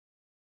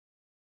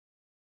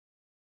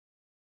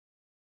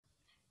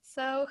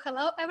So,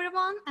 hello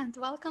everyone and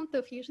welcome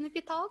to Fusion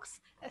EP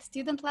Talks, a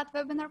student-led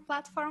webinar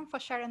platform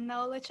for sharing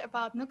knowledge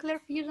about nuclear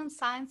fusion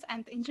science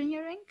and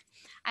engineering.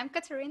 I'm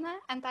Katerina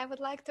and I would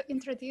like to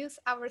introduce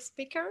our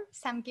speaker,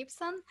 Sam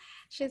Gibson.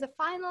 She's a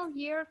final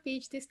year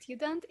PhD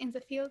student in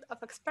the field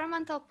of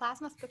experimental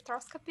plasma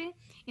spectroscopy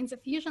in the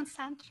Fusion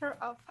Center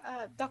of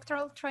a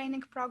doctoral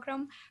training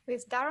program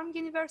with Durham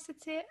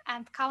University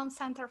and Callum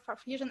Center for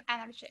Fusion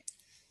Energy.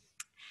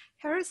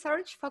 Her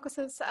research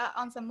focuses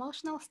on the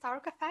motional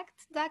Stark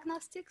effect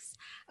diagnostics,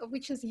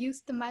 which is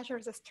used to measure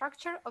the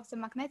structure of the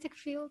magnetic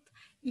field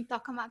in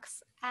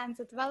tokamaks and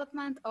the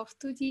development of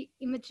 2D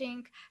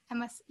imaging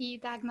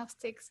MSE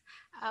diagnostics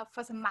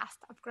for the mast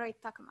upgrade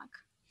tokamak.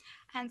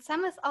 And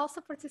Sam is also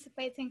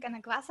participating in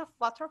a Glass of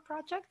Water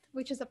project,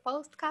 which is a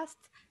podcast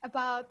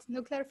about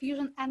nuclear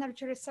fusion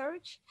energy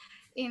research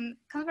in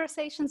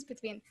conversations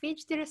between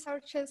PhD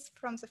researchers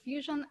from the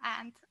fusion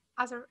and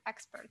other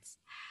experts.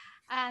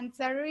 And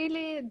they're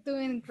really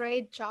doing a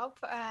great job,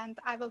 and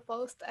I will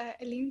post a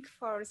link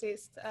for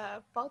these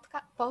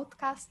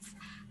podcasts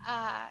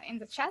in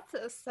the chat,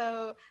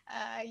 so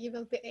you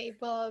will be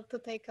able to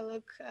take a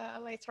look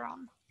later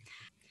on.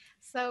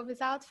 So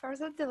without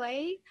further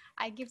delay,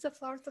 I give the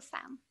floor to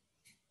Sam.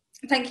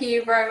 Thank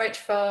you very much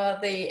for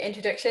the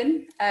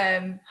introduction.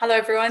 Hello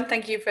everyone,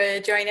 thank you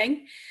for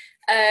joining.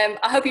 I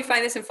hope you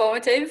find this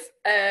informative.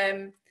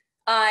 I'm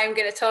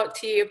going to talk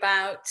to you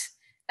about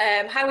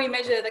how we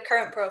measure the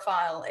current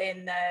profile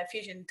in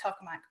fusion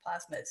tokamak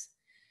plasmas.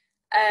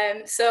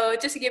 So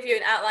just to give you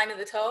an outline of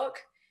the talk,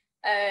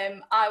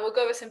 I will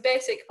go over some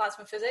basic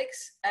plasma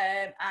physics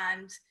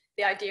and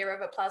the idea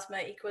of a plasma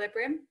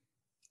equilibrium.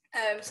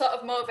 Sort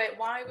of motivate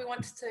why we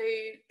want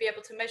to be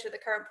able to measure the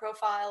current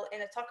profile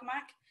in a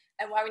tokamak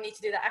and why we need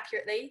to do that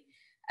accurately,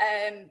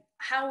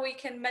 how we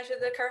can measure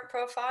the current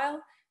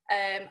profile,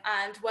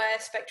 and where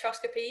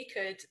spectroscopy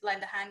could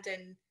lend a hand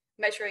in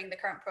measuring the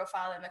current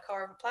profile in the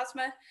core of a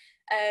plasma,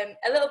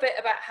 a little bit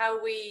about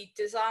how we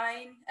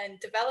design and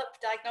develop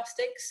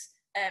diagnostics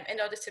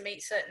in order to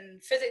meet certain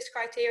physics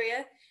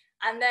criteria,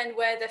 and then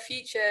where the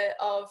future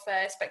of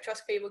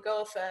spectroscopy will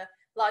go for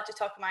larger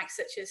tokamaks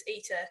such as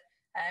ITER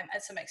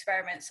and some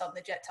experiments on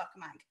the jet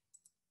tokamak.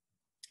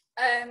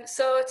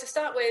 So to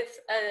start with,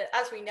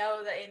 as we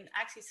know that in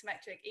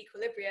axisymmetric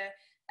equilibria,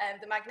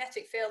 the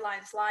magnetic field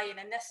lines lie in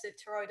a nested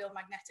toroidal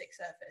magnetic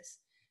surface.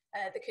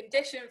 The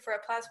condition for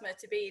a plasma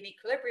to be in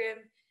equilibrium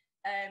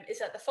is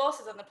that the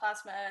forces on the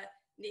plasma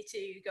need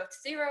to go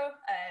to zero.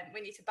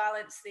 We need to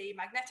balance the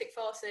magnetic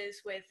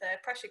forces with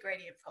pressure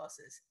gradient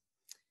forces.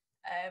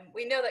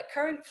 We know that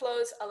current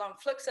flows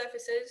along flux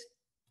surfaces,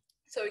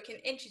 so we can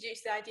introduce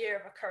the idea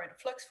of a current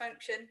flux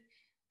function,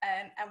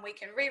 and we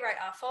can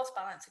rewrite our force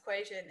balance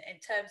equation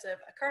in terms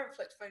of a current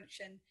flux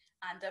function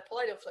and a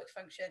toroidal flux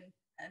function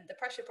and the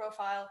pressure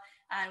profile,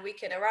 and we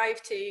can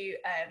arrive to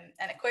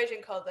an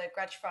equation called the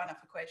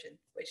Grad-Sharanoff equation,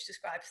 which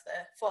describes the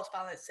force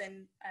balance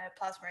in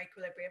plasma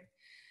equilibrium.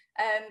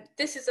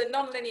 This is a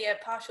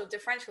nonlinear partial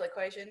differential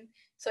equation,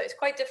 so it's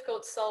quite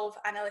difficult to solve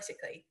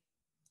analytically.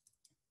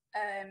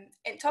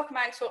 In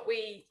tokamaks, what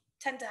we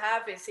tend to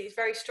have is these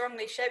very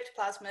strongly shaped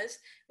plasmas.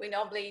 We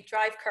normally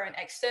drive current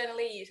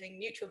externally using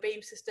neutral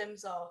beam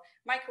systems or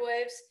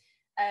microwaves,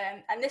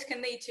 and this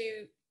can lead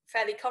to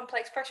fairly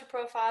complex pressure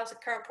profiles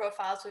and current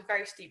profiles with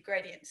very steep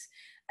gradients.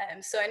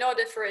 So in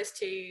order for us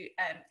to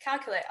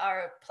calculate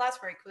our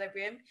plasma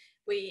equilibrium,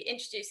 we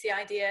introduce the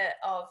idea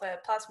of a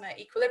plasma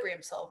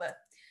equilibrium solver.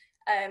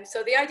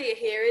 So the idea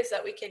here is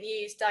that we can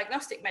use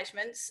diagnostic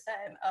measurements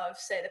of,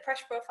 say, the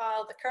pressure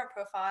profile, the current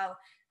profile,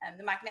 and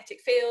the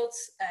magnetic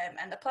fields,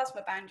 and the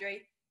plasma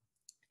boundary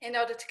in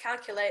order to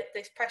calculate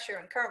this pressure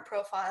and current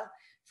profile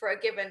for a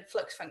given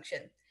flux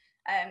function.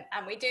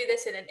 And we do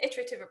this in an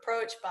iterative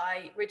approach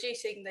by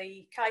reducing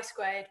the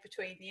chi-squared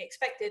between the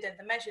expected and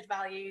the measured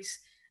values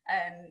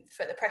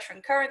for the pressure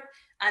and current,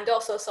 and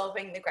also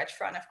solving the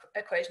Grad-Sharanoff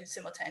equation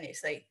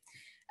simultaneously.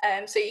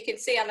 So you can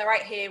see on the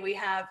right here, we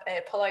have a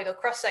toroidal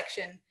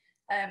cross-section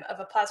of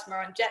a plasma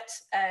on jet,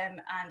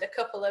 and a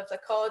couple of the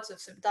chords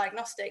of some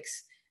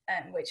diagnostics,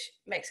 which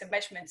make some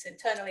measurements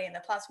internally in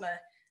the plasma,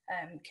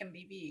 can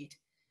be viewed.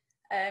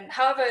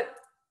 However,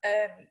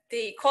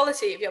 the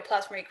quality of your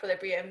plasma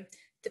equilibrium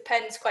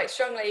depends quite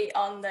strongly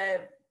on the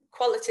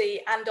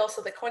quality and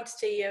also the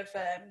quantity of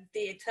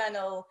the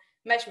internal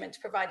measurements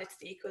provided to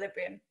the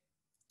equilibrium.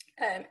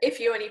 If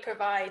you only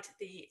provide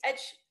the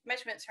edge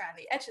measurements around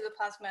the edge of the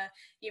plasma,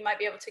 you might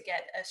be able to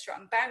get a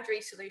strong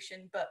boundary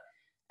solution, but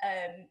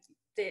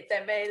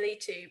there may lead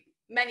to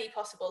many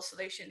possible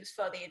solutions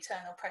for the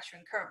internal pressure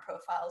and current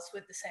profiles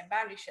with the same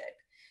boundary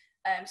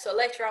shape. So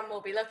later on,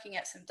 we'll be looking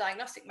at some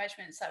diagnostic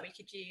measurements that we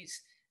could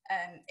use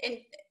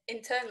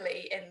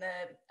internally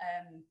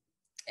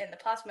in the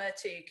plasma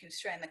to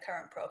constrain the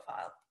current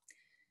profile.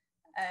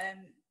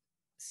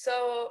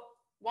 So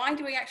why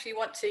do we actually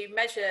want to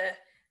measure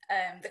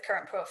the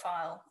current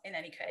profile in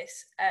any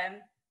case?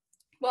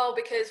 Well,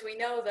 because we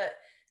know that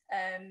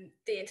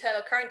the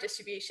internal current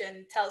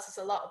distribution tells us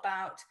a lot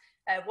about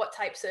what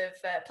types of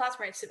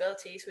plasma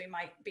instabilities we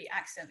might be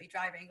accidentally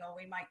driving, or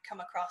we might come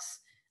across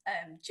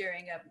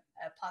during a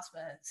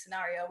plasma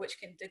scenario, which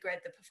can degrade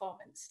the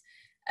performance.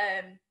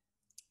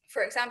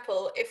 For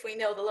example, if we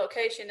know the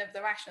location of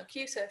the rational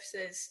Q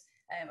surfaces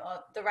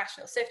or the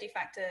rational safety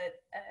factor,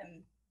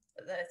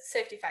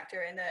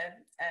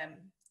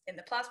 in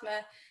the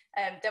plasma,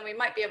 then we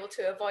might be able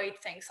to avoid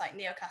things like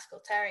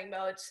neoclassical tearing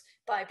modes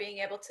by being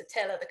able to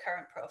tailor the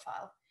current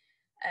profile.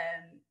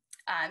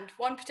 And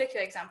one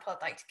particular example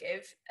I'd like to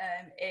give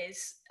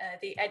is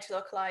the edge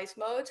localized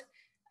mode.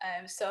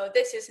 So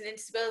this is an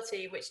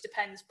instability which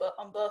depends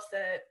on both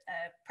the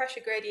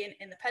pressure gradient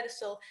in the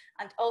pedestal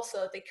and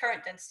also the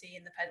current density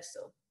in the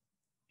pedestal.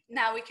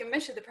 Now we can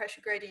measure the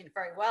pressure gradient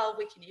very well.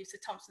 We can use the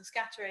Thomson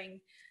scattering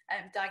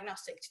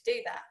diagnostic to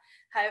do that.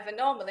 However,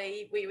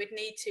 normally we would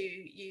need to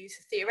use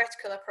a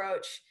theoretical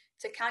approach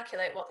to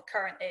calculate what the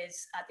current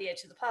is at the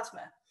edge of the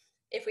plasma.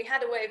 If we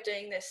had a way of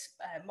doing this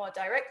more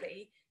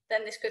directly,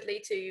 then this could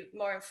lead to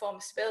more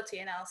informed stability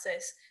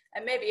analysis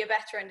and maybe a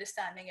better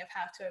understanding of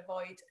how to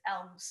avoid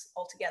ELMs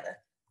altogether.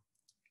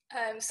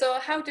 So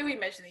how do we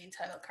measure the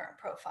internal current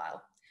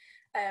profile?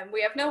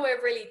 We have no way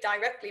of really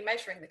directly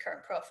measuring the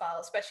current profile,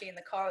 especially in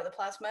the core of the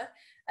plasma.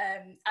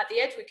 At the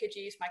edge, we could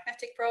use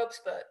magnetic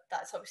probes, but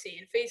that's obviously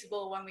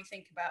infeasible when we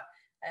think about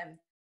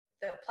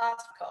the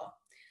plasma core.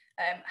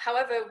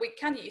 However, we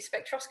can use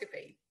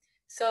spectroscopy.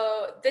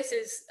 So this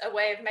is a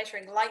way of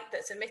measuring light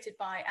that's emitted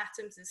by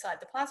atoms inside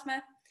the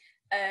plasma.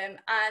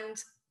 And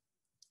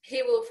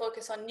here we'll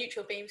focus on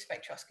neutral beam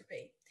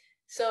spectroscopy.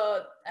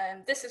 So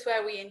this is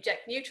where we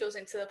inject neutrals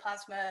into the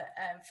plasma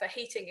for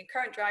heating and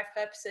current drive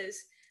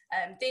purposes.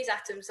 These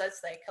atoms,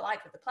 as they collide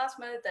with the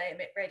plasma, they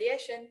emit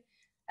radiation.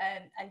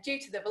 And due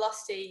to the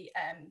velocity,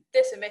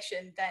 this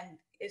emission then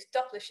is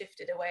Doppler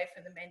shifted away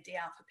from the main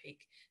d-alpha peak.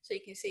 So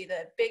you can see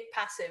the big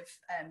passive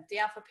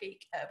d-alpha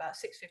peak at about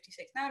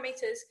 656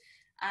 nanometers,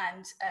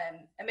 and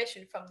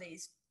emission from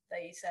these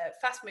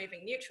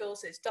fast-moving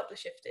neutrals is Doppler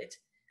shifted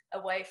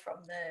away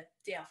from the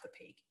d-alpha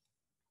peak.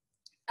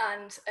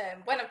 And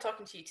when I'm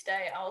talking to you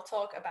today, I'll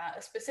talk about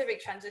a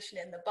specific transition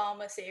in the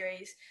Balmer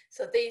series.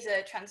 So these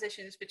are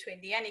transitions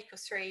between the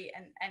n=3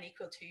 and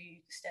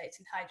n=2 states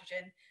in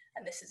hydrogen,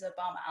 and this is a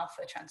Balmer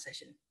alpha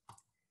transition.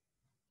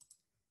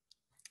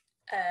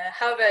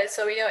 However,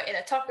 so we know in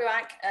a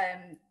tokamak,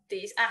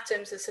 these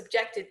atoms are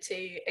subjected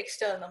to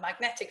external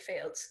magnetic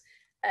fields.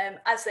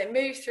 As they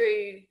move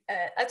through,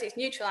 as these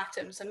neutral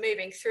atoms are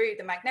moving through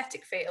the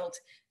magnetic field,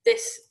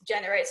 this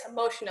generates a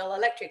motional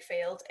electric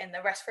field in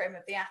the rest frame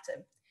of the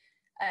atom.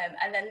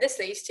 And then this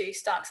leads to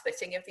stark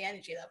splitting of the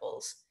energy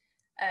levels.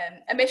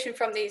 Emission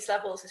from these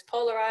levels is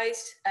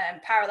polarized,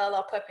 parallel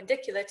or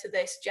perpendicular to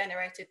this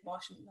generated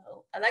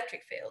motional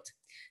electric field.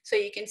 So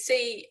you can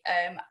see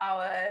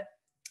our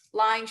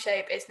line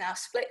shape is now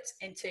split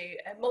into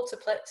a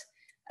multiplet,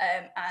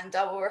 and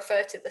I will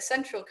refer to the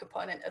central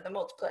component of the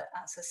multiplet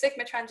as a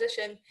sigma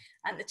transition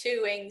and the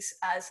two wings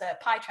as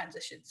pi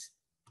transitions.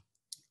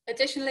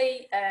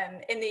 Additionally,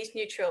 in these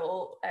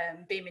neutral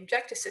beam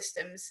injector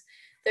systems,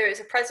 there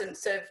is a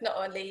presence of not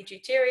only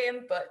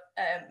deuterium, but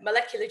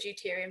molecular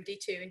deuterium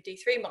D2 and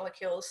D3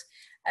 molecules,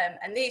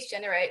 and these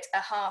generate a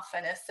half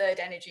and a third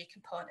energy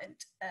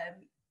component,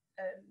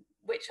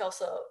 which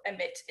also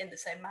emit in the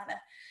same manner.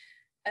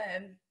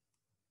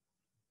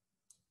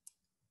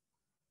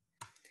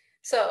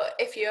 So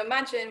if you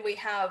imagine we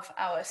have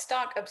our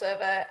Stark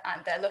observer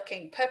and they're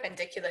looking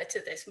perpendicular to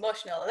this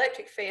motional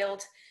electric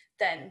field,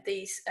 then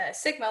these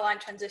sigma line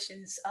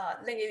transitions are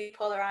linearly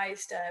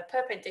polarized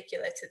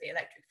perpendicular to the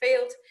electric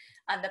field,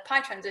 and the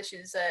pi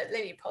transitions are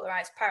linearly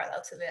polarized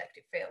parallel to the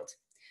electric field.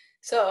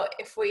 So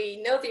if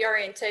we know the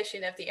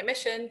orientation of the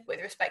emission with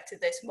respect to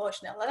this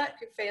motional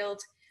electric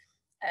field,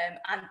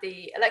 and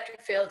the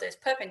electric field is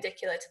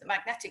perpendicular to the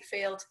magnetic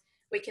field,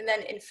 we can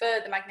then infer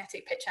the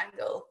magnetic pitch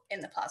angle in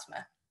the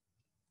plasma.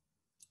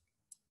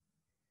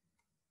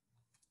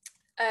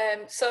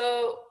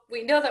 So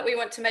we know that we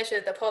want to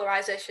measure the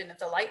polarization of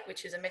the light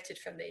which is emitted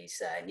from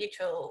these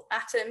neutral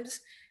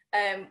atoms.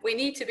 We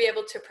need to be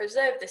able to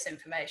preserve this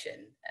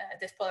information,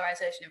 this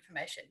polarization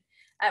information.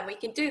 And we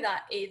can do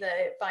that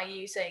either by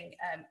using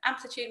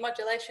amplitude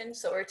modulation,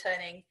 so we're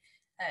turning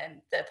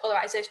the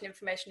polarization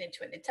information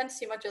into an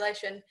intensity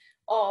modulation,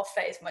 or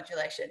phase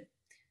modulation.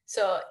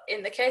 So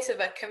in the case of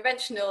a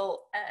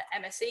conventional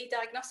MSE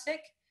diagnostic,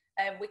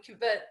 we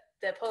convert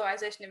the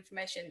polarization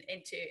information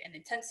into an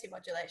intensity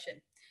modulation.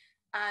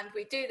 And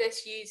we do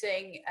this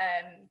using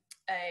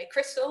a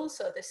crystal.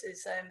 So this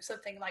is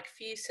something like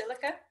fused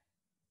silica.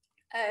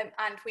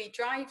 And we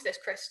drive this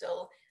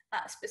crystal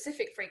at a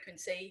specific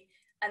frequency,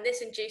 and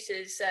this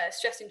induces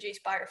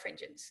stress-induced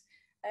birefringence.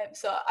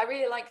 So I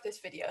really like this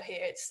video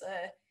here. It's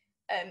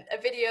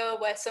a video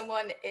where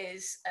someone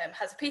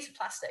has a piece of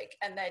plastic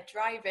and they're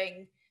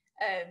driving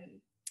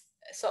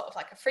sort of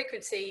like a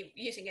frequency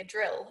using a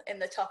drill in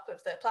the top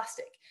of the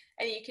plastic.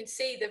 And you can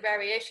see the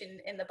variation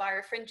in the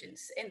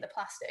birefringence in the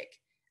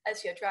plastic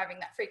as you're driving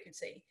that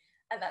frequency.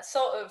 And that's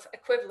sort of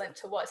equivalent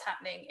to what's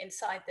happening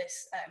inside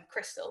this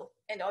crystal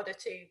in order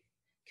to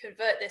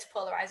convert this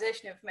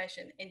polarization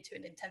information into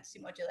an intensity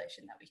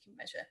modulation that we can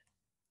measure.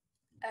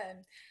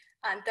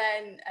 And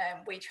then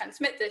we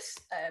transmit this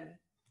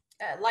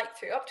light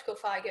through optical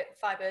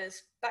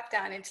fibers back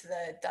down into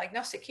the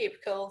diagnostic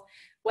cubicle,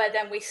 where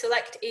then we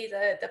select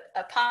either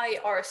a pi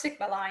or a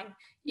sigma line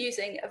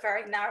using a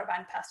very narrow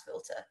bandpass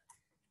filter.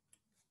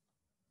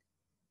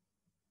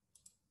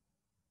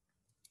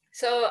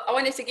 So I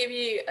wanted to give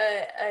you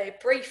a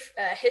brief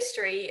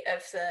history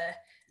of the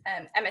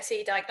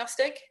MSE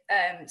diagnostic.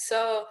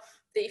 So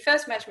the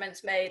first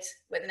measurements made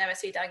with an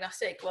MSE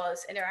diagnostic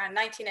was in around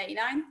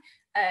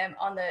 1989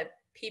 on the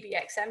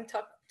PBXM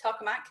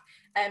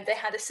Tokamak. They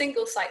had a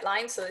single sight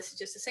line, so this is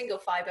just a single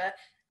fiber,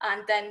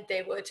 and then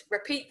they would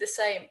repeat the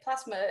same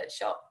plasma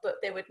shot, but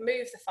they would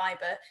move the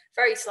fiber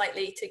very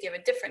slightly to give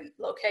a different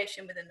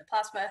location within the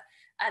plasma,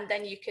 and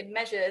then you can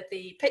measure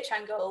the pitch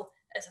angle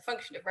as a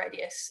function of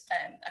radius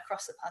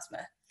across the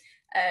plasma.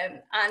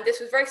 And this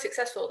was very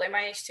successful. They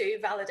managed to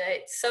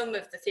validate some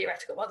of the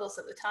theoretical models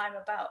at the time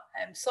about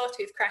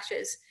sawtooth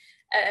crashes.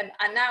 And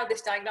now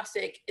this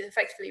diagnostic is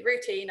effectively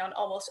routine on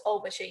almost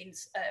all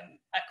machines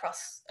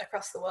across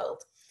the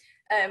world.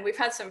 We've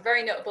had some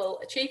very notable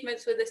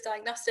achievements with this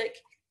diagnostic.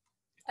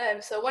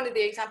 So one of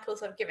the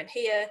examples I've given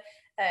here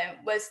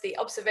was the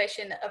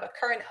observation of a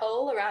current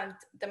hole around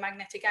the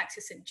magnetic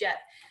axis in jet.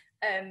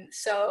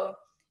 So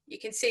you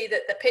can see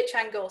that the pitch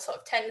angle sort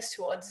of tends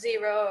towards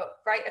zero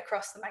right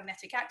across the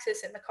magnetic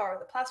axis in the core of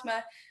the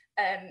plasma.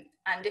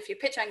 And if your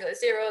pitch angle is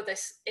zero,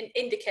 this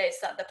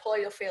indicates that the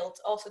toroidal field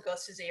also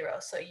goes to zero.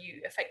 So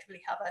you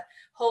effectively have a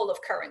hole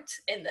of current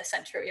in the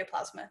center of your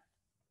plasma.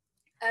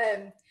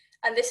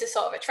 And this is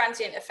sort of a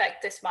transient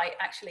effect. This might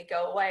actually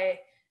go away,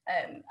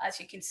 as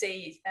you can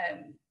see,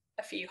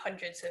 a few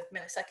hundreds of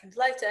milliseconds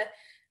later.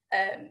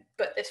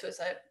 But this was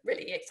a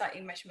really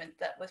exciting measurement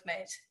that was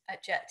made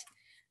at JET.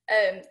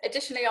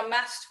 Additionally, on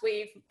MAST,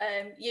 we've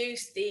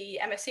used the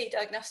MSE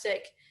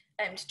diagnostic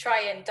to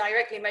try and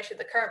directly measure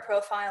the current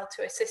profile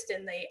to assist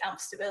in the AMP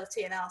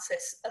stability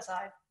analysis, as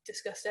I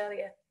discussed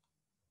earlier.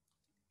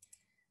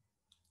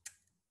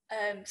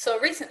 So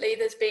recently,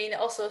 there's been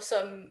also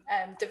some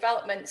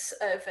developments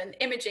of an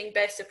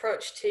imaging-based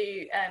approach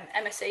to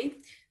MSE.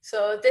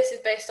 So this is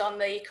based on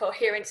the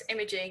coherence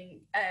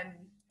imaging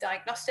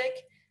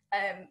diagnostic,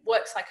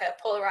 works like a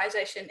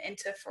polarization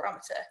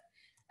interferometer.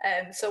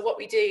 So what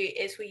we do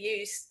is we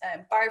use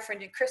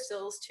birefringent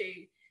crystals to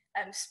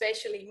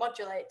spatially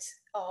modulate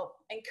or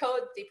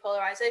encode the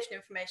polarization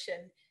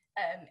information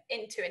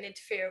into an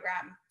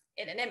interferogram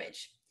in an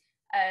image.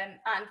 And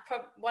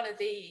one of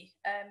the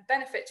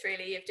benefits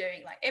really of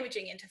doing like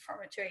imaging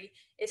interferometry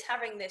is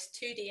having this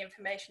 2D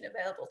information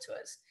available to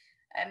us.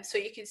 So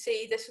you can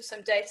see this was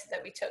some data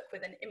that we took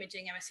with an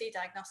imaging MSE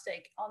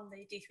diagnostic on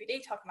the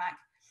D3D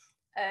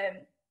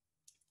Tokamak.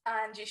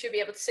 And you should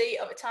be able to see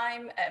over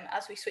time,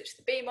 as we switch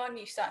the beam on,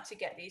 you start to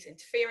get these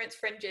interference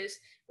fringes,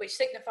 which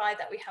signify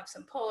that we have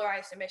some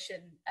polarized emission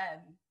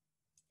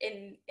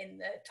in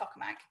the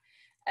tokamak.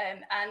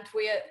 And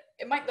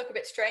it might look a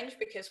bit strange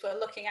because we're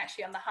looking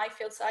actually on the high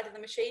field side of the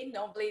machine.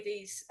 Normally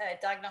these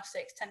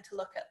diagnostics tend to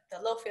look at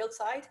the low field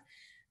side,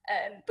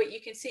 but you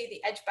can see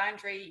the edge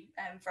boundary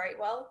very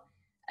well.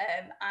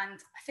 And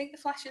I think the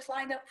flashes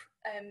line up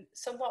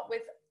somewhat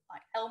with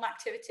like ELM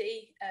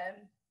activity.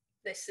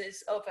 This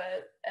is over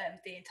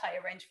the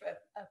entire range for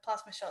a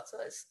plasma shot, so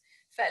it's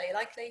fairly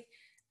likely.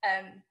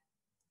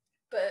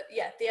 But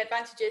yeah, the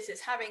advantages is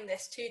having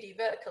this 2D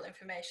vertical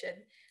information,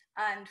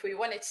 and we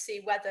wanted to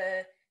see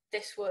whether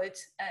this would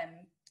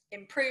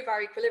improve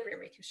our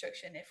equilibrium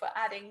reconstruction. If we're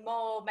adding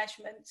more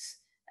measurements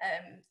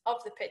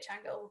of the pitch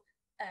angle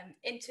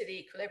into the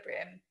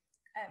equilibrium,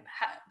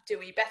 do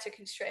we better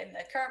constrain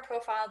the current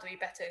profile? Do we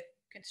better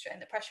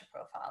constrain the pressure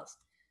profiles?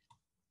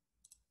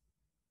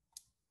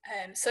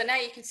 So now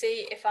you can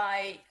see if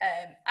I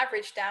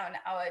average down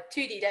our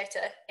 2D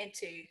data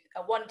into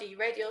a 1D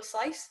radial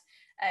slice,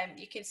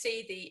 you can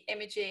see the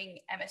imaging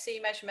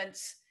MSE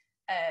measurements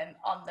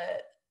on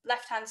the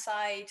left-hand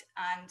side,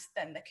 and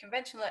then the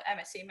conventional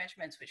MSE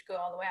measurements, which go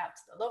all the way out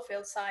to the low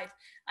field side.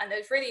 And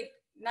there's really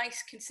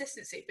nice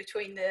consistency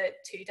between the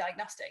two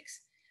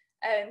diagnostics.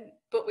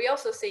 But we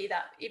also see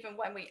that even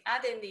when we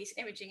add in these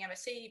imaging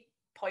MSE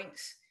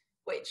points,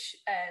 which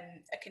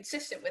are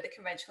consistent with the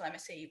conventional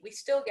MSE, we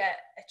still get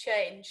a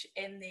change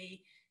in the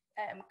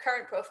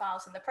current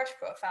profiles and the pressure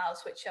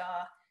profiles, which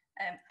are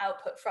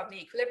output from the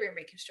equilibrium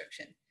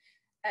reconstruction.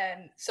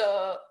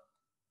 So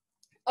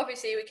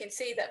obviously we can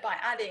see that by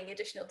adding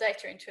additional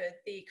data into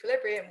the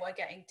equilibrium, we're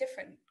getting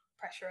different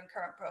pressure and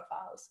current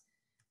profiles.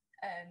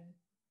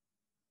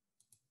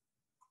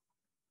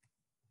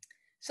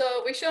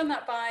 So we've shown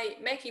that by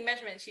making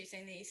measurements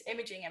using these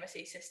imaging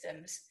MSE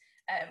systems,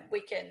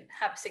 we can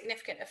have a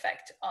significant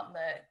effect on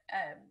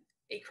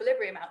the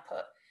equilibrium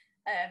output.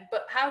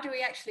 But how do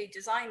we actually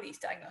design these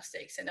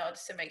diagnostics in order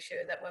to make sure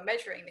that we're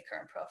measuring the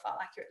current profile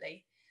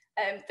accurately?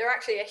 There are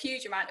actually a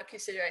huge amount of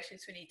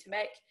considerations we need to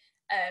make.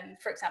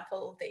 For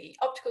example, the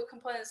optical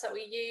components that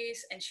we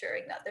use,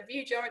 ensuring that the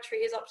view geometry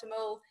is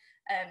optimal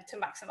to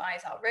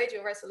maximize our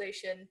radial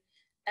resolution.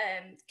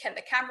 Can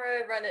the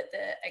camera run at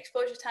the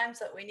exposure times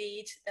that we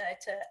need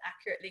to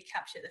accurately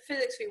capture the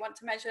physics we want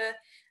to measure?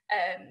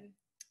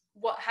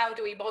 How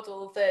do we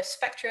model the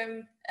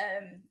spectrum,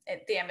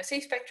 the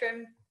MSE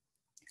spectrum?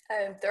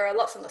 There are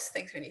lots and lots of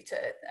things we need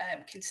to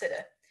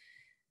consider.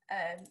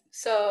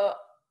 So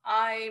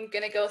I'm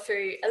going to go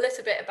through a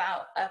little bit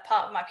about a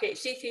part of my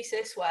PhD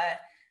thesis where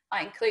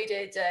I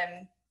included,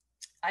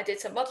 I did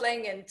some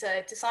modelling and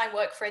design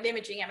work for an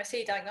imaging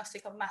MSE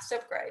diagnostic on mass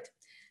upgrade.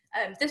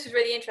 This was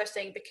really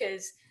interesting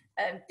because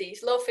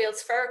these low field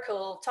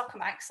spherical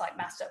tokamaks like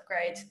mass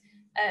upgrade,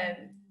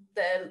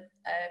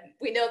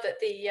 we know that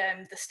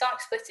the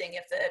Stark splitting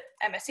of the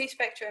MSE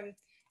spectrum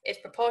is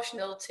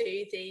proportional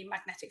to the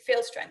magnetic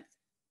field strength.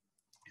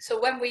 So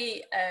when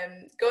we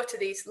go to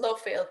these low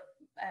field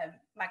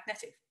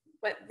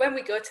when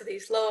we go to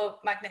these low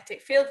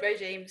magnetic field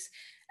regimes,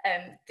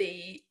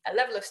 the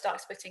level of Stark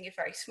splitting is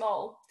very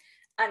small,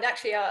 and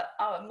actually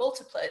our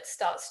multiplet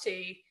starts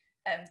to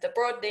the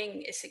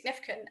broadening is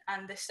significant,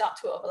 and they start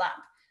to overlap,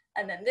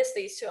 and then this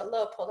leads to a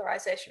low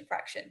polarization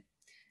fraction.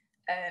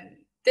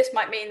 This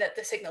might mean that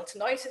the signal to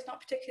noise is not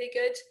particularly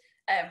good.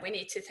 We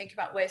need to think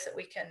about ways that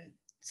we can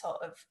sort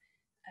of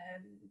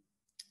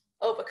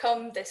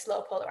overcome this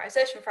low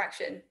polarization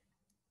fraction.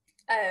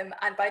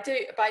 And by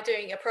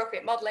doing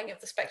appropriate modeling of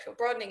the spectral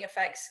broadening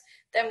effects,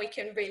 then we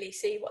can really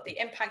see what the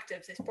impact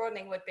of this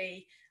broadening would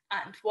be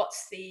and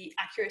what's the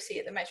accuracy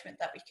of the measurement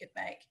that we could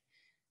make.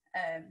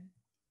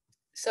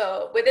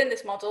 So within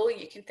this model,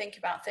 you can think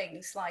about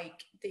things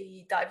like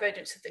the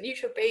divergence of the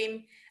neutral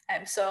beam.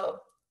 So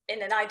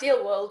in an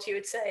ideal world, you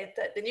would say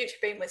that the neutral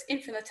beam was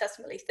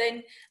infinitesimally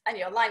thin and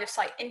your line of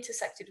sight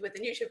intersected with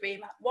the neutral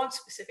beam at one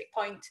specific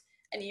point,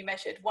 and you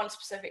measured one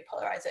specific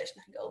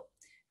polarization angle.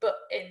 But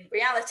in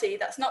reality,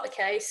 that's not the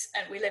case,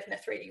 and we live in a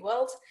 3D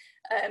world.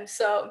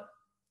 So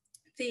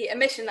the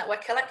emission that we're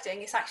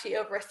collecting is actually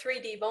over a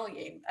 3D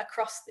volume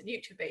across the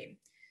neutral beam.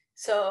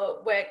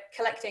 So we're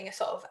collecting a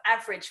sort of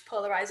average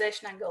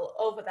polarization angle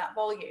over that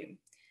volume.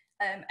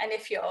 And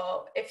if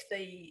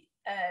the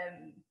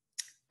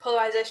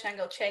polarization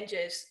angle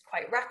changes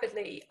quite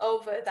rapidly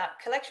over that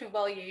collection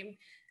volume,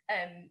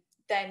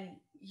 then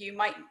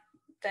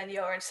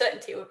your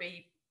uncertainty will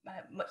be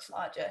much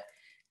larger.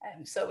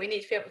 So we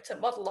need to be able to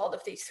model all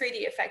of these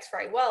 3D effects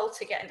very well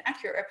to get an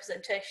accurate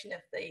representation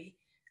of the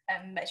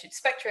measured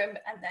spectrum,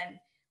 and then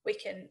we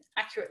can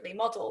accurately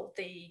model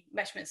the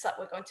measurements that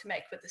we're going to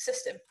make with the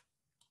system.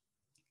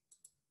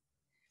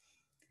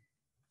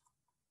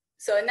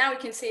 So now we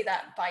can see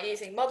that by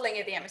using modeling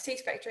of the MSE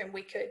spectrum,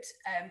 we could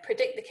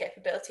predict the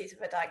capabilities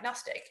of a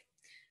diagnostic.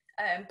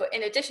 But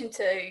in addition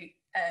to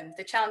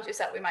the challenges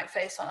that we might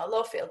face on a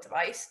low field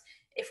device,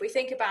 if we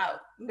think about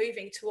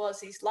moving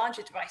towards these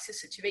larger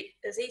devices such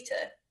as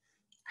ITER,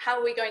 how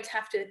are we going to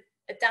have to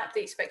adapt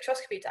these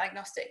spectroscopy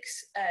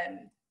diagnostics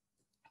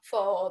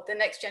for the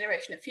next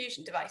generation of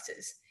fusion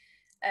devices?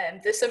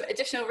 There's some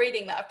additional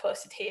reading that I've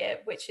posted here,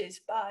 which is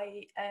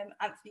by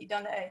Anthony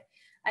Dunne,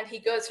 and he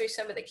goes through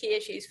some of the key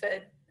issues for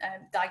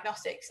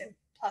diagnostics and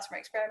plasma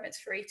experiments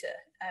for ITER.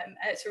 And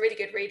it's a really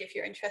good read if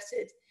you're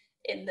interested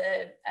in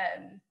the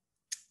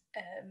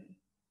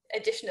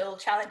additional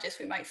challenges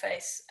we might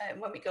face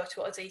when we go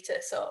towards ITER.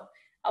 So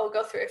I will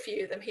go through a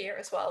few of them here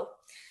as well.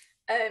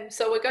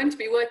 So we're going to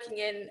be working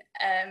in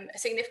a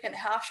significantly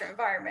harsher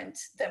environment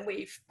than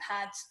we've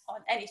had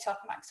on any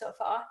tokamak so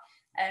far.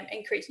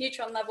 Increased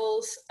neutron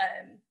levels,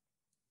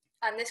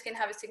 and this can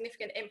have a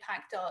significant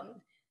impact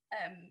on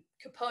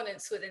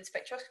components within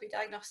spectroscopy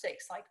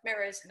diagnostics like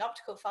mirrors and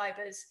optical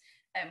fibers,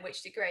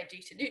 which degrade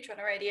due to neutron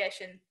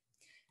irradiation.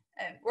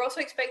 We're also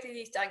expecting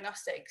these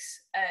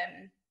diagnostics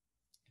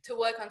to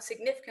work on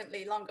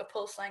significantly longer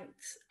pulse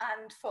lengths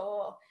and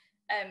for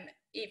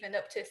even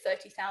up to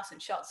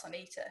 30,000 shots on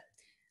ITER.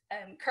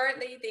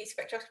 Currently, these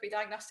spectroscopy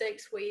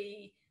diagnostics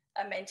we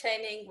are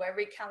maintaining, we're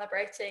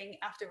recalibrating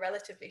after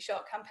relatively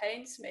short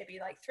campaigns, maybe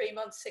like 3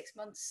 months, 6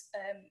 months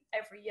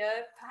every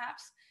year,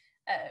 perhaps.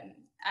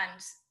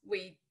 And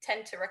we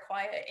tend to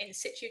require in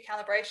situ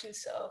calibration,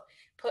 so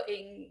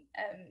putting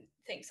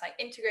things like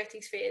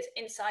integrating spheres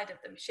inside of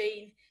the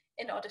machine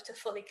in order to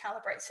fully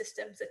calibrate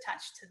systems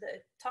attached to the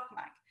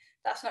tokamak.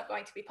 That's not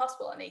going to be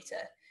possible on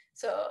ITER.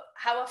 So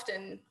how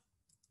often,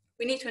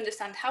 we need to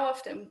understand how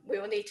often we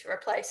will need to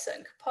replace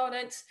certain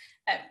components,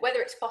 whether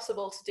it's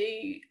possible to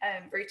do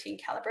routine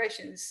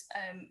calibrations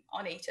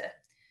on ITER.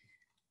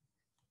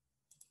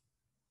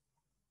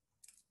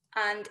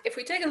 And if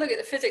we take a look at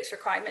the physics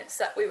requirements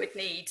that we would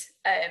need,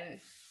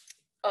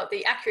 or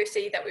the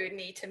accuracy that we would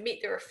need to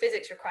meet the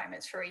physics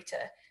requirements for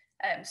ITER,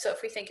 so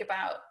if we think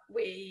about,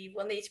 we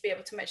will need to be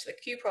able to measure the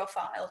Q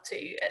profile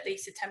to at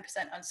least a 10%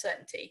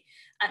 uncertainty,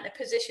 and the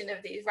position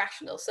of these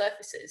rational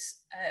surfaces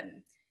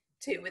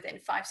to within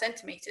 5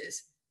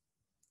 centimeters.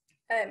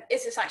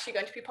 Is this actually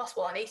going to be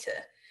possible on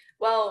ITER?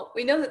 Well,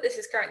 we know that this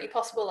is currently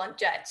possible on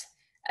JET.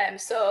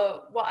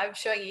 So what I'm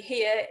showing you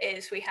here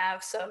is we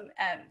have some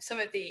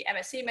of the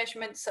MSE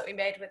measurements that we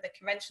made with the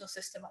conventional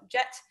system on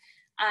JET,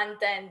 and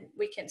then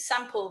we can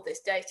sample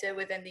this data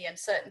within the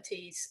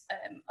uncertainties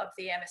of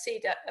the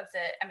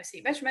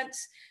MSE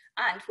measurements,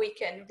 and we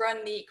can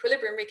run the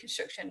equilibrium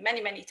reconstruction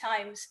many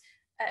times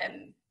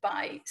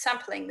by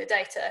sampling the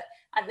data,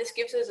 and this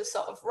gives us a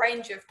sort of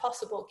range of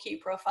possible Q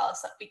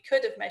profiles that we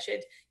could have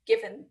measured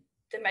given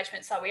the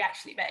measurements that we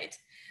actually made.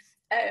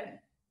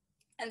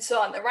 And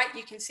so on the right,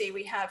 you can see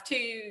we have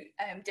two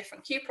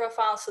different Q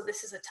profiles. So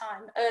this is a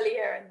time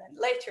earlier and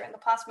then later in the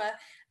plasma.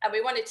 And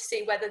we wanted to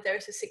see whether there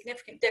is a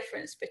significant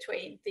difference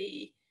between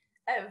the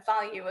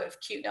value of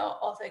Q naught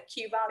or the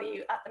Q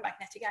value at the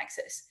magnetic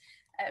axis.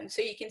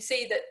 So you can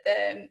see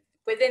that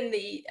within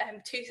the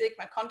 2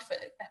 sigma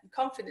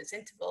confidence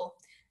interval,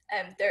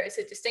 there is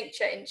a distinct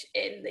change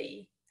in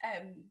the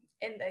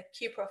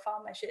Q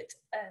profile measured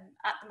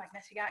at the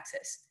magnetic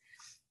axis.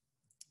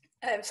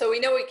 So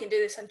we know we can do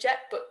this on JET,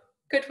 but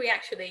could we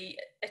actually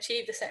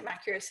achieve the same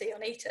accuracy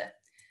on ITER?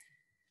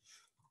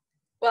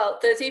 Well,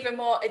 there's even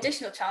more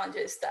additional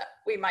challenges that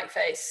we might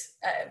face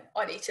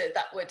on ITER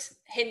that would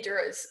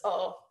hinder us,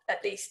 or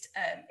at least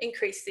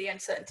increase the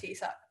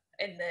uncertainties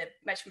in the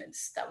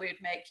measurements that we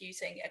would make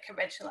using a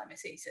conventional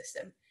MSE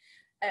system.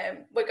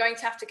 We're going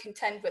to have to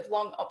contend with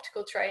long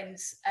optical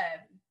trains,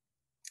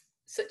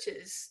 such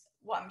as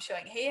what I'm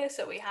showing here.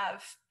 So we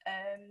have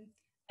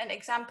an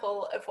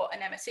example of what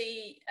an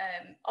MSE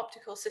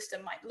optical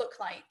system might look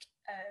like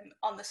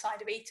on the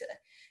side of ITER.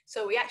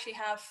 So we actually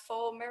have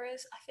 4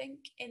 mirrors, I think,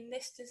 in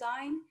this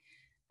design.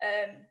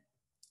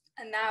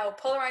 And now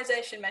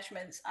polarization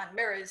measurements and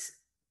mirrors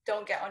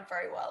don't get on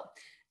very well.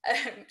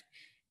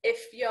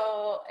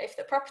 If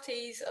the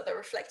properties or the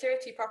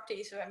reflectivity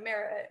properties of a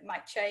mirror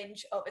might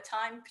change over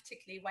time,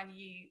 particularly when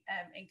you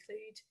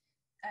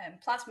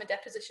include plasma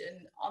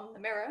deposition on the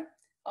mirror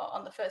or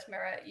on the first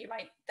mirror, you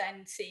might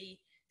then see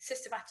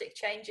systematic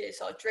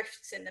changes or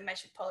drifts in the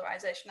measured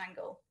polarization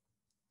angle.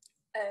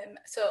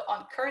 So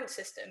on current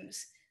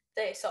systems,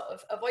 they sort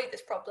of avoid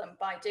this problem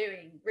by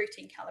doing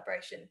routine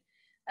calibration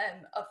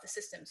of the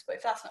systems. But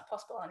if that's not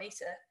possible on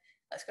ITER,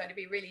 that's going to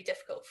be really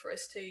difficult for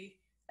us to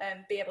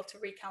be able to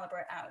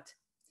recalibrate out.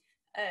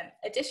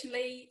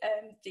 Additionally,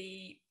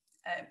 the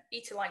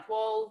ITER-like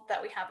wall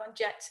that we have on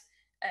JET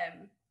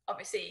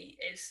obviously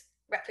is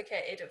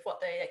replicated of what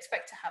they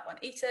expect to have on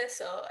ITER,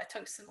 so a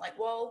tungsten-like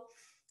wall.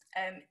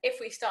 If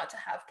we start to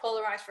have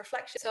polarized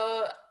reflection.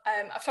 So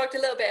I've talked a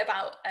little bit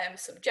about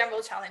some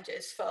general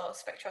challenges for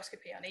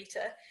spectroscopy on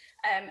ITER,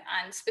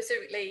 and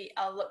specifically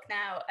I'll look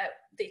now at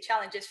the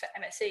challenges for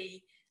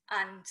MSE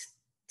and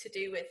to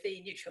do with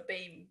the neutral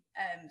beam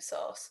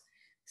source.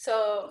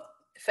 So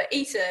for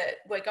ITER,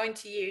 we're going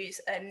to use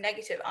a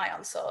negative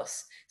ion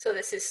source. So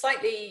this is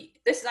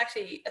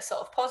actually a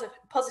sort of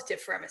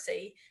positive for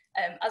MSE.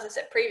 As I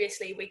said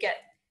previously, we get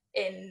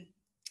in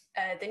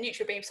the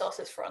neutral beam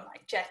sources from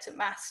like JET and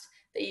MAST,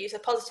 they use a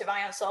positive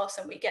ion source,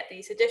 and we get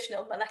these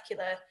additional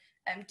molecular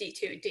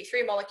D2 and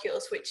D3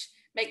 molecules, which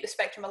make the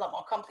spectrum a lot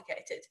more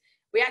complicated.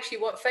 We actually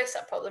won't face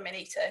that problem in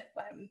ITER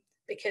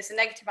because the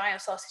negative ion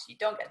sources, you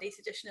don't get these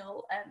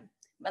additional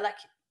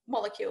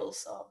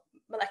molecules or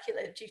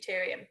molecular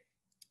deuterium.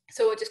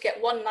 So we'll just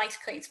get one nice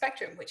clean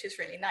spectrum, which is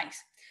really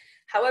nice.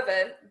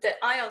 However, the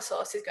ion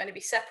source is going to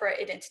be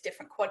separated into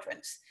different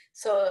quadrants.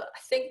 So I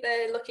think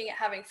they're looking at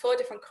having 4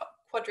 different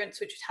quadrants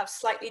which would have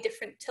slightly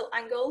different tilt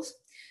angles.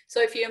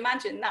 So if you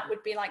imagine, that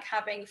would be like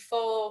having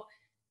 4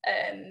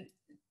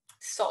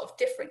 sort of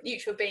different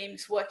neutral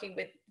beams working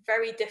with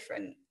very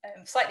different,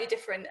 slightly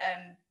different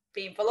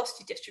beam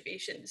velocity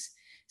distributions.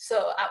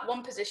 So at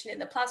one position in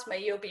the plasma,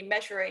 you'll be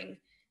measuring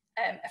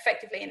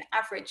effectively an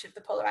average of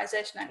the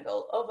polarization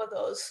angle over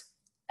those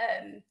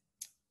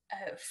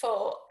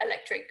 4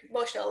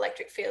 motional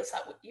electric fields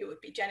that you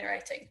would be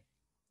generating.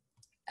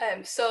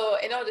 So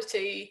in order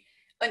to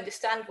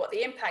understand what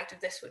the impact of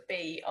this would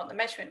be on the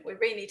measurement, we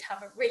really need to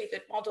have a really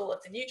good model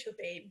of the neutral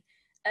beam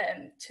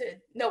to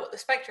know what the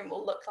spectrum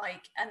will look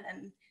like, and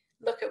then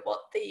look at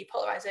what the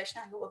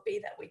polarization angle will be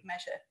that we'd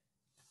measure.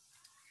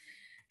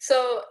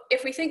 So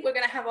if we think we're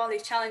going to have all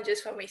these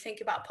challenges when we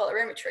think about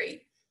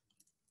polarimetry,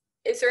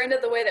 is there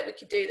another way that we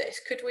could do this?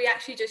 Could we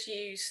actually just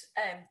use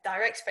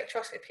direct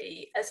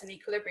spectroscopy as an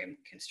equilibrium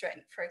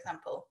constraint, for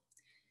example?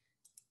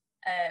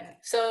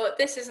 So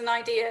this is an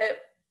idea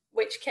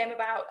which came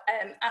about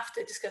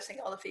after discussing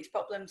all of these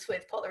problems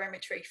with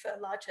polarimetry for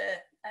larger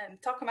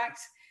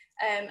tokamaks,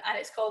 and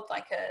it's called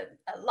like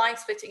a line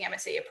splitting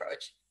MSE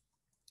approach.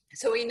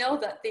 So we know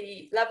that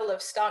the level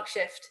of Stark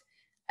shift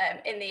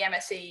in the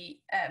MSE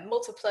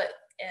multiplet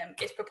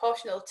is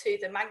proportional to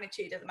the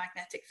magnitude of the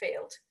magnetic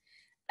field.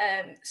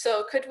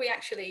 So could we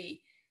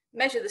actually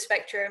measure the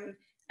spectrum,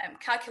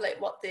 calculate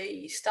what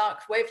the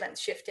Stark wavelength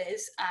shift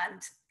is,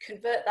 and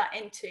convert that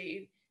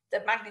into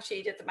the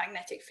magnitude of the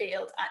magnetic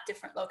field at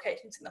different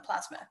locations in the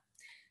plasma?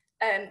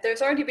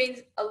 There's already been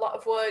a lot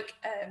of work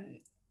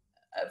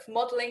of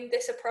modeling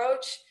this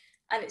approach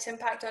and its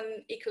impact on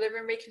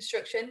equilibrium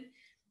reconstruction,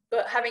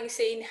 but having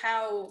seen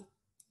how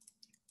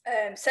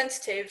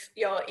sensitive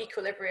your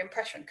equilibrium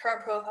pressure and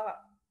current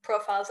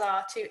profiles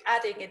are to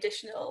adding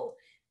additional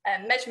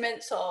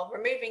measurements or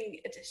removing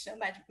additional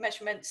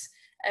measurements,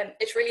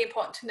 it's really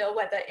important to know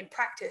whether in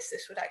practice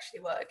this would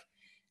actually work.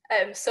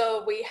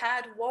 So we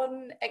had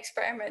one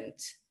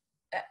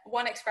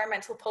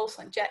experimental pulse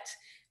on JET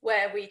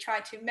where we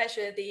tried to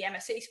measure the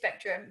MSE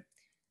spectrum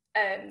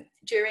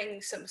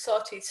during some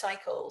sawtooth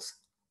cycles.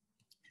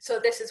 So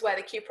this is where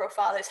the Q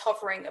profile is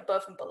hovering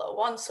above and below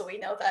 1. So we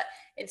know that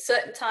in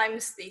certain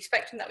times, the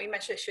spectrum that we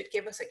measure should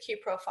give us a Q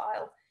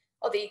profile,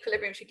 or the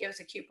equilibrium should give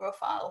us a Q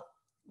profile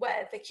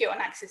where the Q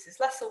on axis is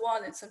less than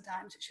 1, and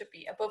sometimes it should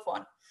be above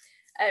 1.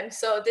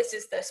 So this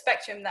is the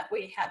spectrum that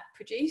we had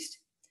produced.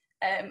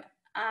 And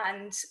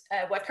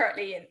we're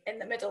currently in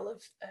the middle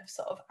of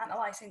sort of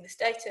analysing this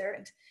data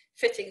and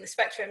fitting the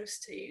spectrums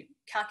to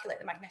calculate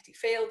the magnetic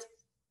field.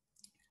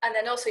 And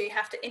then also you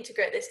have to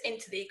integrate this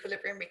into the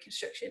equilibrium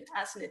reconstruction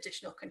as an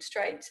additional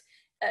constraint.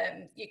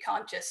 You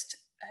can't just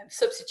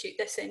substitute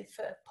this in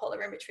for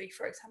polarimetry,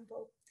 for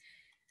example.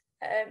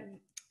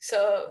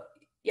 So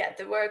yeah,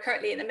 we're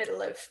currently in the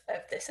middle of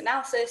this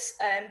analysis.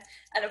 And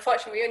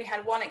unfortunately, we only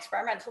had one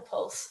experimental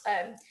pulse.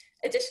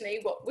 Additionally,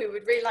 what we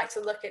would really like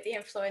to look at the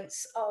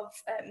influence of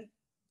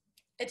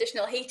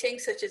additional heating,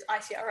 such as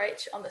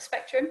ICRH, on the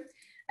spectrum,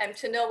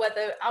 to know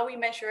whether are we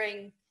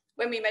measuring,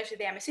 when we measure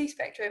the MSE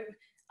spectrum,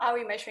 are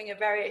we measuring a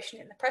variation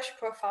in the pressure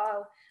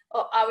profile,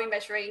 or are we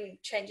measuring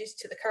changes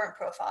to the current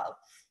profile?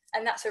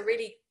 And that's a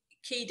really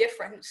key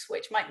difference,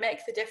 which might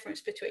make the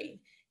difference between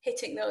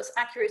hitting those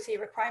accuracy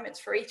requirements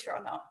for ITER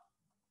or not.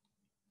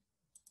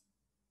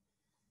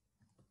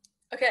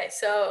 Okay,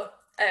 so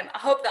I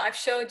hope that I've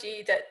showed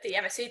you that the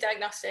MSE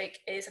diagnostic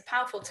is a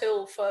powerful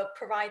tool for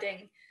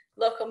providing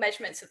local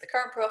measurements of the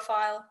current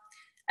profile,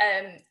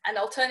 and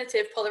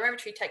alternative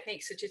polarimetry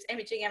techniques such as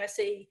imaging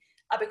MSE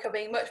are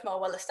becoming much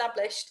more well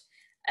established.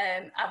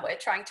 And we're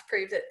trying to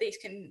prove that these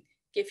can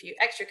give you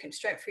extra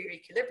constraint for your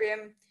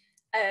equilibrium.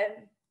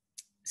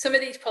 Some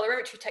of these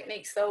polarimetry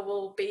techniques, though,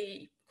 will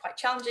be quite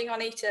challenging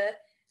on ITER,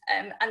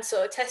 and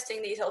so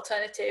testing these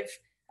alternative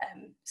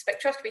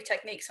spectroscopy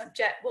techniques on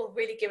JET will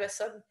really give us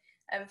some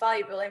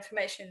valuable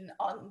information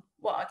on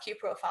what our Q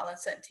profile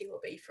uncertainty will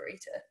be for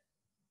ITER.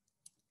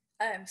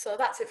 So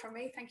that's it from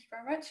me. Thank you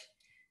very much.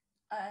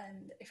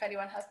 And if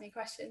anyone has any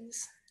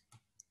questions,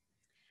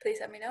 please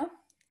let me know.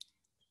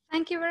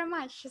 Thank you very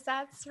much.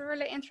 That's a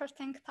really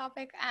interesting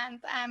topic,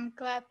 and I'm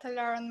glad to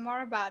learn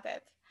more about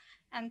it.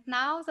 And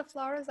now the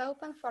floor is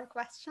open for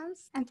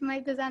questions. And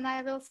maybe then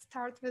I will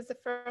start with the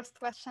first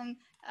question,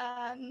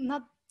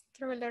 not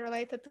really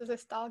related to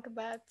this talk,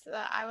 but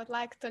I would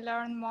like to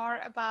learn more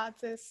about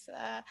this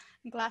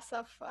glass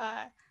of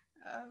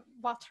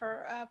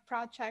water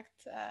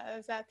project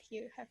that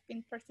you have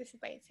been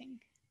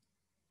participating.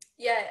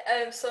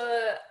 Yeah,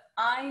 so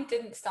I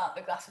didn't start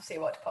the Glass of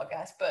Seawater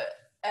podcast, but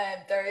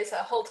there is a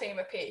whole team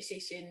of PhD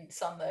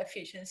students on the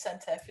Fusion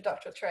Centre for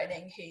doctoral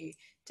training who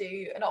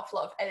do an awful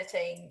lot of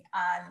editing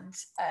and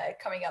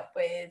coming up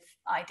with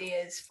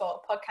ideas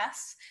for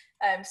podcasts.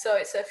 So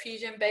it's a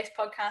fusion-based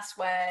podcast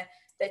where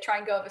they try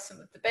and go over some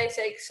of the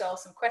basics or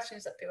some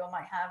questions that people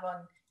might have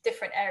on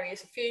different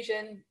areas of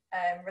fusion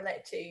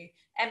related to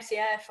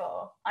MCF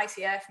or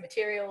ICF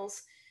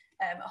materials,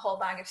 a whole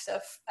bag of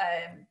stuff.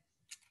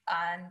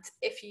 And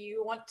if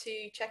you want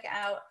to check it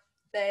out,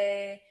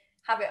 they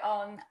have it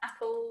on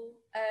Apple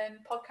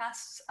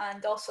podcasts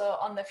and also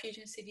on the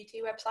Fusion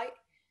CDT website.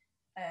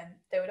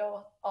 They would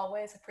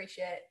always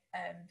appreciate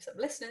some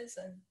listeners,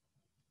 and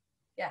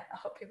yeah, I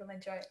hope people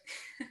enjoy it.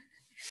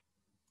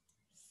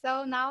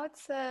 So now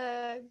it's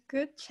a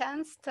good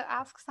chance to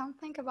ask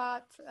something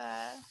about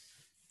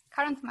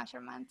current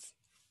measurements.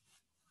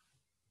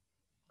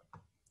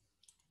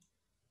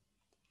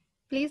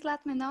 Please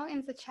let me know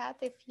in the chat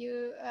if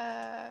you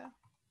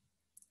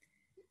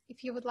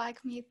would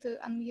like me to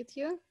unmute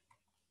you.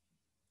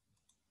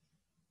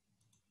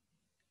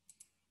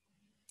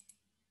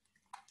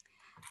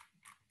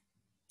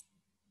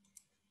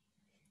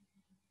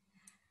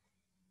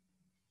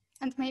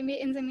 And maybe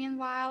in the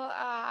meanwhile,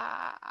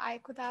 I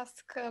could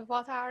ask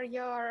what are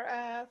your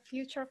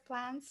future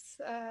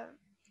plans,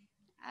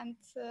 and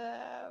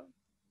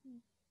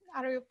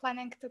are you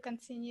planning to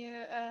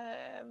continue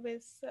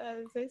with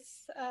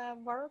this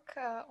work,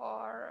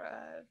 or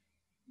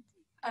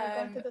are you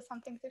going to do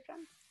something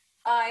different?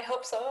 I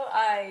hope so.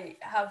 I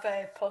have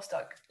a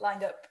postdoc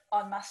lined up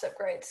on mass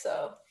upgrade,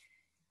 so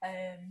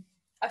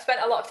I've spent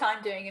a lot of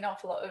time doing an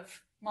awful lot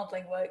of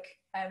modelling work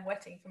and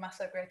waiting for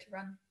mass upgrade to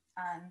run.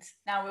 And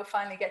now we'll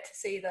finally get to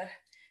see the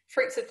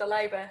fruits of the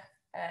labour.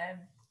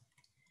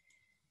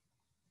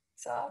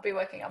 So I'll be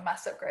working on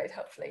mass upgrade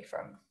hopefully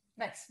from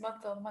next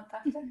month or the month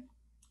after.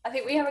 I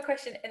think we have a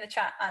question in the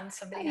chat and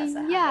somebody has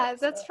their hand up,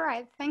 that's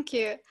right. Thank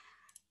you.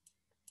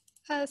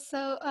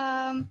 So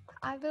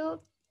I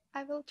will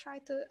try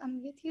to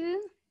unmute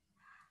you.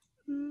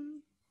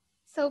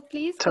 So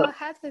please go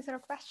ahead with your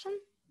question.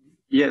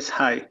 Yes,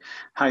 hi.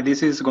 Hi,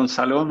 this is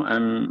Gonzalo.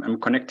 I'm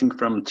connecting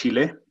from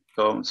Chile.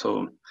 So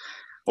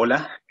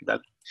hola.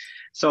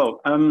 So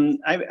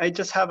I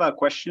just have a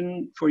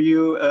question for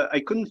you. I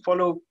couldn't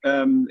follow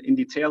in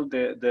detail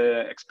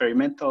the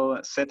experimental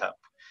setup.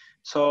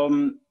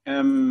 So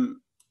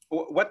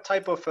what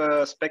type of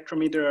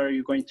spectrometer are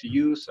you going to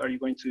use? Are you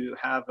going to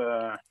have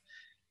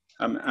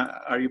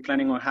are you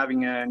planning on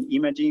having an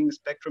imaging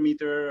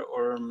spectrometer,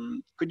 or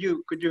could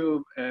you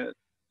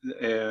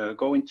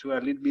go into a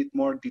little bit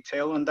more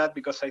detail on that,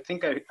 because I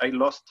think I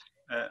lost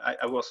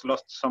I was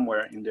lost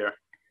somewhere in there.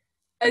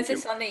 Is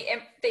this on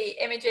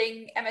the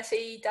imaging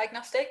MSE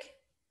diagnostic?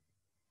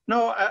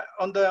 No,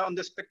 on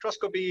the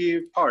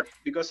spectroscopy part,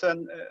 because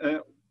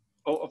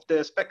of the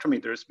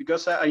spectrometers,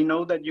 because I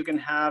know that you can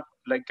have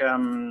like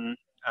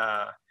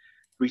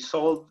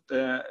resolved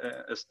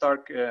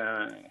stark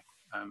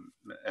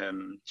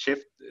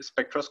shift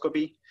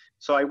spectroscopy.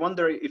 So I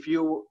wonder if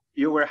you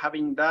were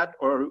having that,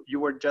 or you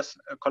were just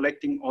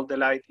collecting all the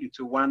light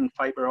into one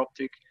fiber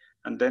optic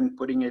and then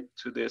putting it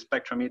to the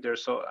spectrometer.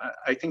 So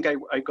I think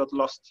I got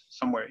lost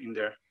somewhere in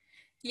there.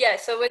 Yeah,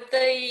 so with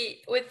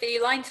the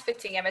line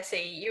splitting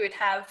MSE, you would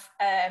have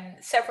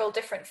several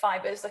different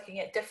fibers looking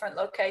at different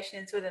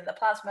locations within the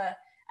plasma,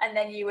 and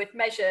then you would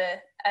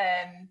measure,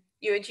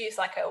 you would use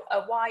like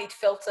a wide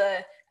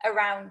filter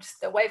around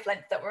the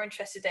wavelength that we're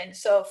interested in.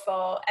 So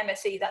for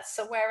MSE, that's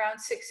somewhere around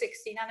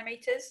 660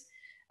 nanometers.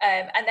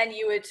 And then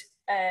you would,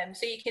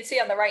 so you can see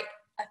on the right,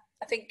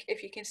 I think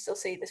if you can still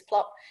see this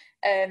plot,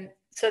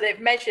 so they've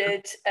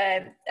measured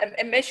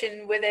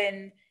emission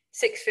within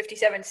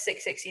 657 to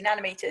 660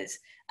 nanometers,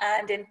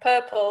 and in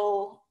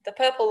purple, the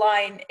purple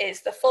line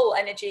is the full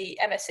energy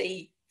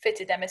MSE,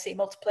 fitted MSE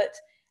multiplet,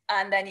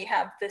 and then you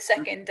have the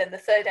second and the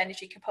third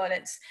energy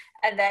components,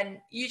 and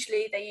then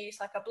usually they use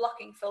like a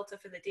blocking filter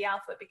for the D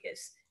alpha,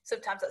 because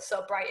sometimes that's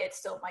so bright it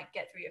still might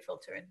get through your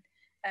filter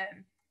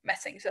and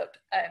mess things up.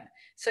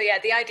 So yeah,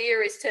 the idea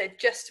is to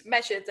just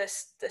measure the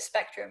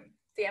spectrum,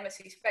 the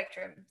MSE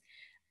spectrum,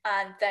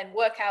 and then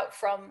work out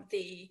from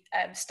the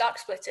Stark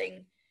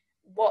splitting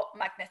what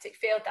magnetic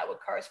field that would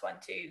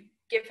correspond to,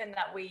 given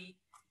that we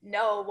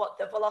know what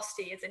the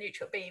velocity of the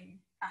neutral beam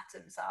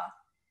atoms are,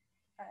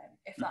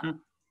 if that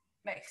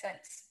makes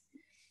sense.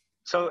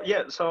 So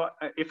yeah, so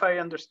if I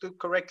understood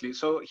correctly,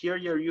 so here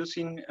you're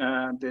using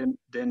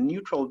the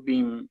neutral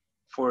beam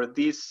for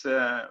this.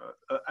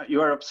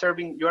 You are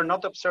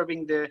not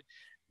observing the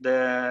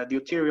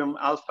deuterium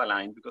alpha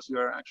line, because you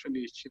are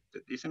actually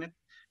shifted, isn't it?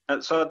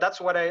 So that's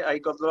what I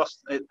got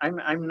lost.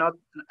 I'm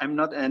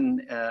not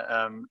an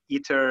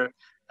ITER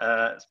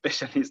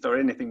specialist or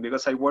anything,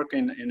 because I work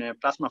in a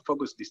plasma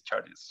focus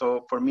discharges.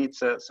 So for me,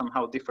 it's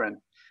somehow different.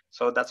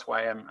 So that's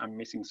why I'm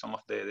missing some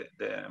of the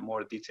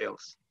more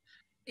details.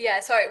 Yeah,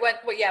 sorry.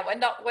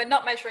 We're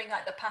not measuring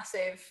like the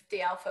passive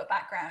D alpha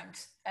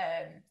background.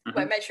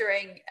 We're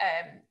measuring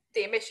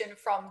the emission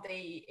from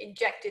the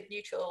injected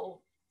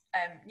neutral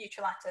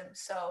atoms.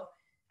 So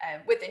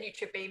with the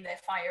neutral beam, they're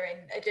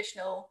firing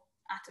additional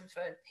atoms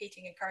for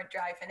heating and current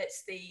drive, and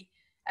it's the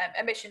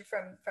emission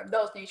from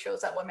those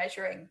neutrals that we're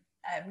measuring,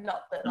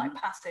 not the like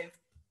passive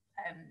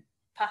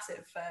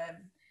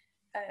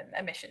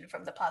emission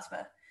from the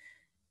plasma.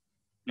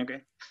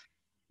 Okay,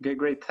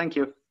 great, thank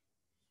you.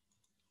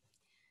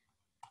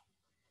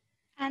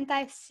 And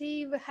I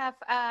see we have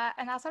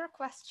another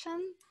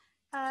question.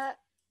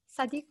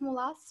 Sadiq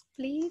Mulas,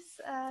 please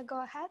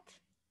go ahead.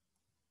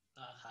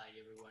 Hi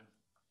everyone.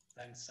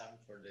 Thanks, Sam,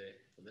 for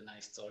the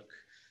nice talk.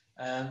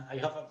 I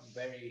have a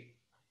very,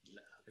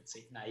 let's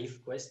say,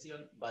 naive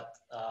question, but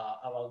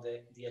about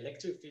the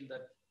electric field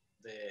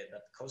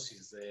that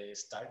causes the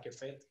Stark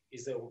effect.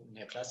 Is the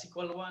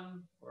neoclassical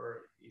one,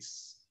 or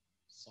is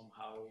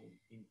somehow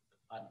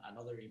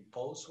another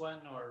imposed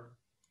one, or?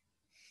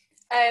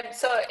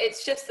 So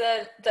it's just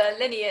the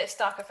linear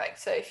Stark effect.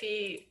 So if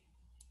you,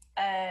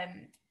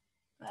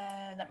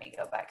 let me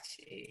go back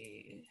to,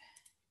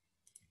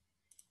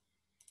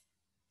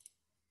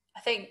 I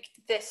think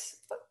this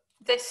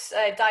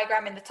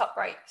diagram in the top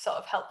right sort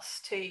of helps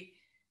to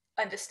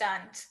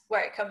understand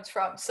where it comes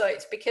from. So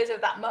it's because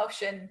of that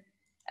motion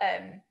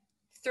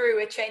through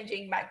a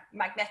changing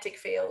magnetic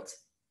field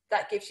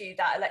that gives you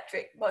that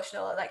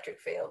motional electric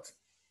field.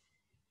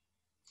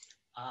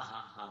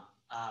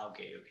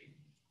 Okay.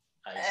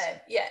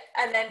 Yeah,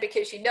 and then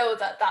because you know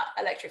that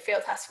electric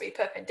field has to be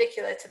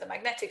perpendicular to the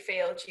magnetic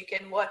field, you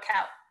can work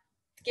out,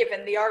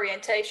 given the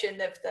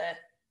orientation of the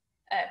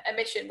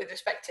emission with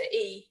respect to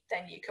E,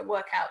 then you can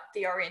work out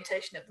the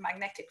orientation of the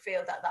magnetic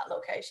field at that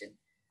location.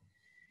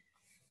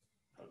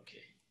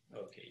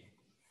 Okay,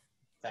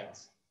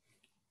 thanks.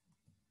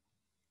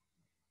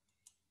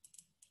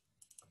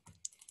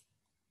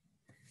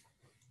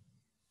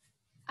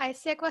 I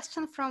see a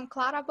question from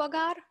Clara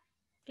Bogar.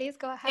 Please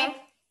go ahead.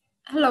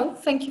 Hello,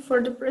 thank you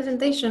for the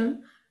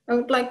presentation. I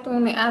would like to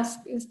only ask,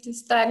 is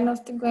this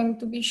diagnostic going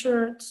to be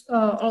shared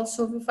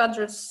also with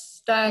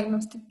others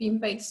diagnostic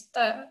beam-based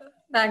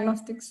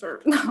diagnostics,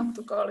 or how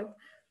to call it?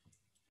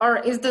 Or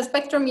is the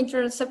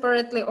spectrometer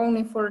separately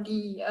only for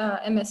the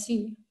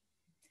MSE?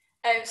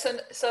 I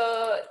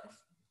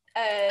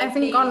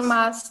think on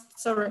mass,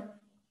 sorry.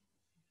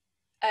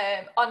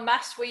 On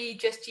mass, we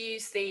just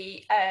use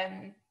the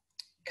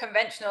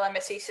conventional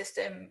MSE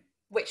system,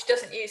 which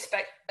doesn't use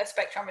a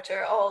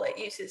spectrometer at all. It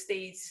uses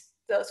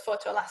those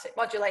photoelastic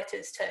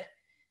modulators to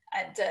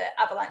and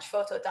avalanche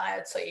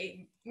photodiode, so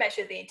you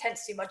measure the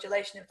intensity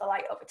modulation of the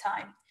light over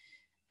time.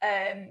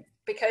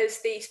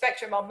 Because the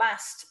spectrum on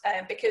mast,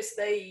 because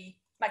the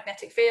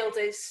magnetic field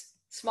is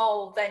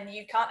small, then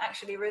you can't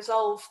actually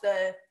resolve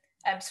the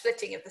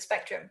splitting of the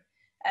spectrum.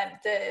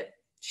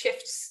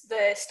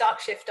 The Stark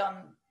shift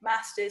on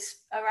mast is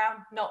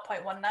around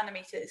 0.1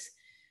 nanometers.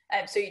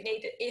 So you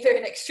need either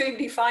an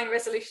extremely fine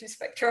resolution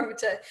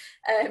spectrometer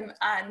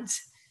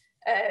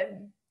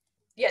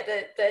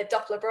the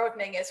Doppler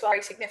broadening is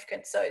very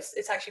significant. So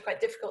it's actually quite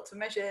difficult to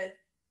measure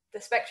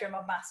the spectrum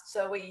on mast.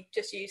 So we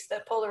just use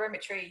the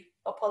polarimetry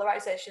or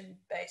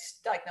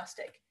polarization-based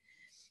diagnostic.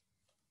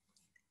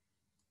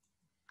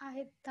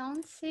 I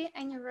don't see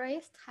any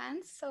raised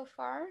hands so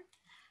far.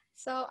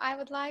 So I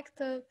would like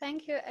to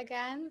thank you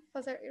again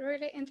for the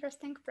really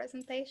interesting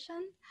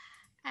presentation.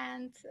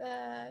 And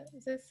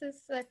this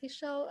is the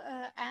official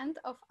end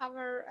of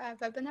our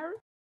webinar.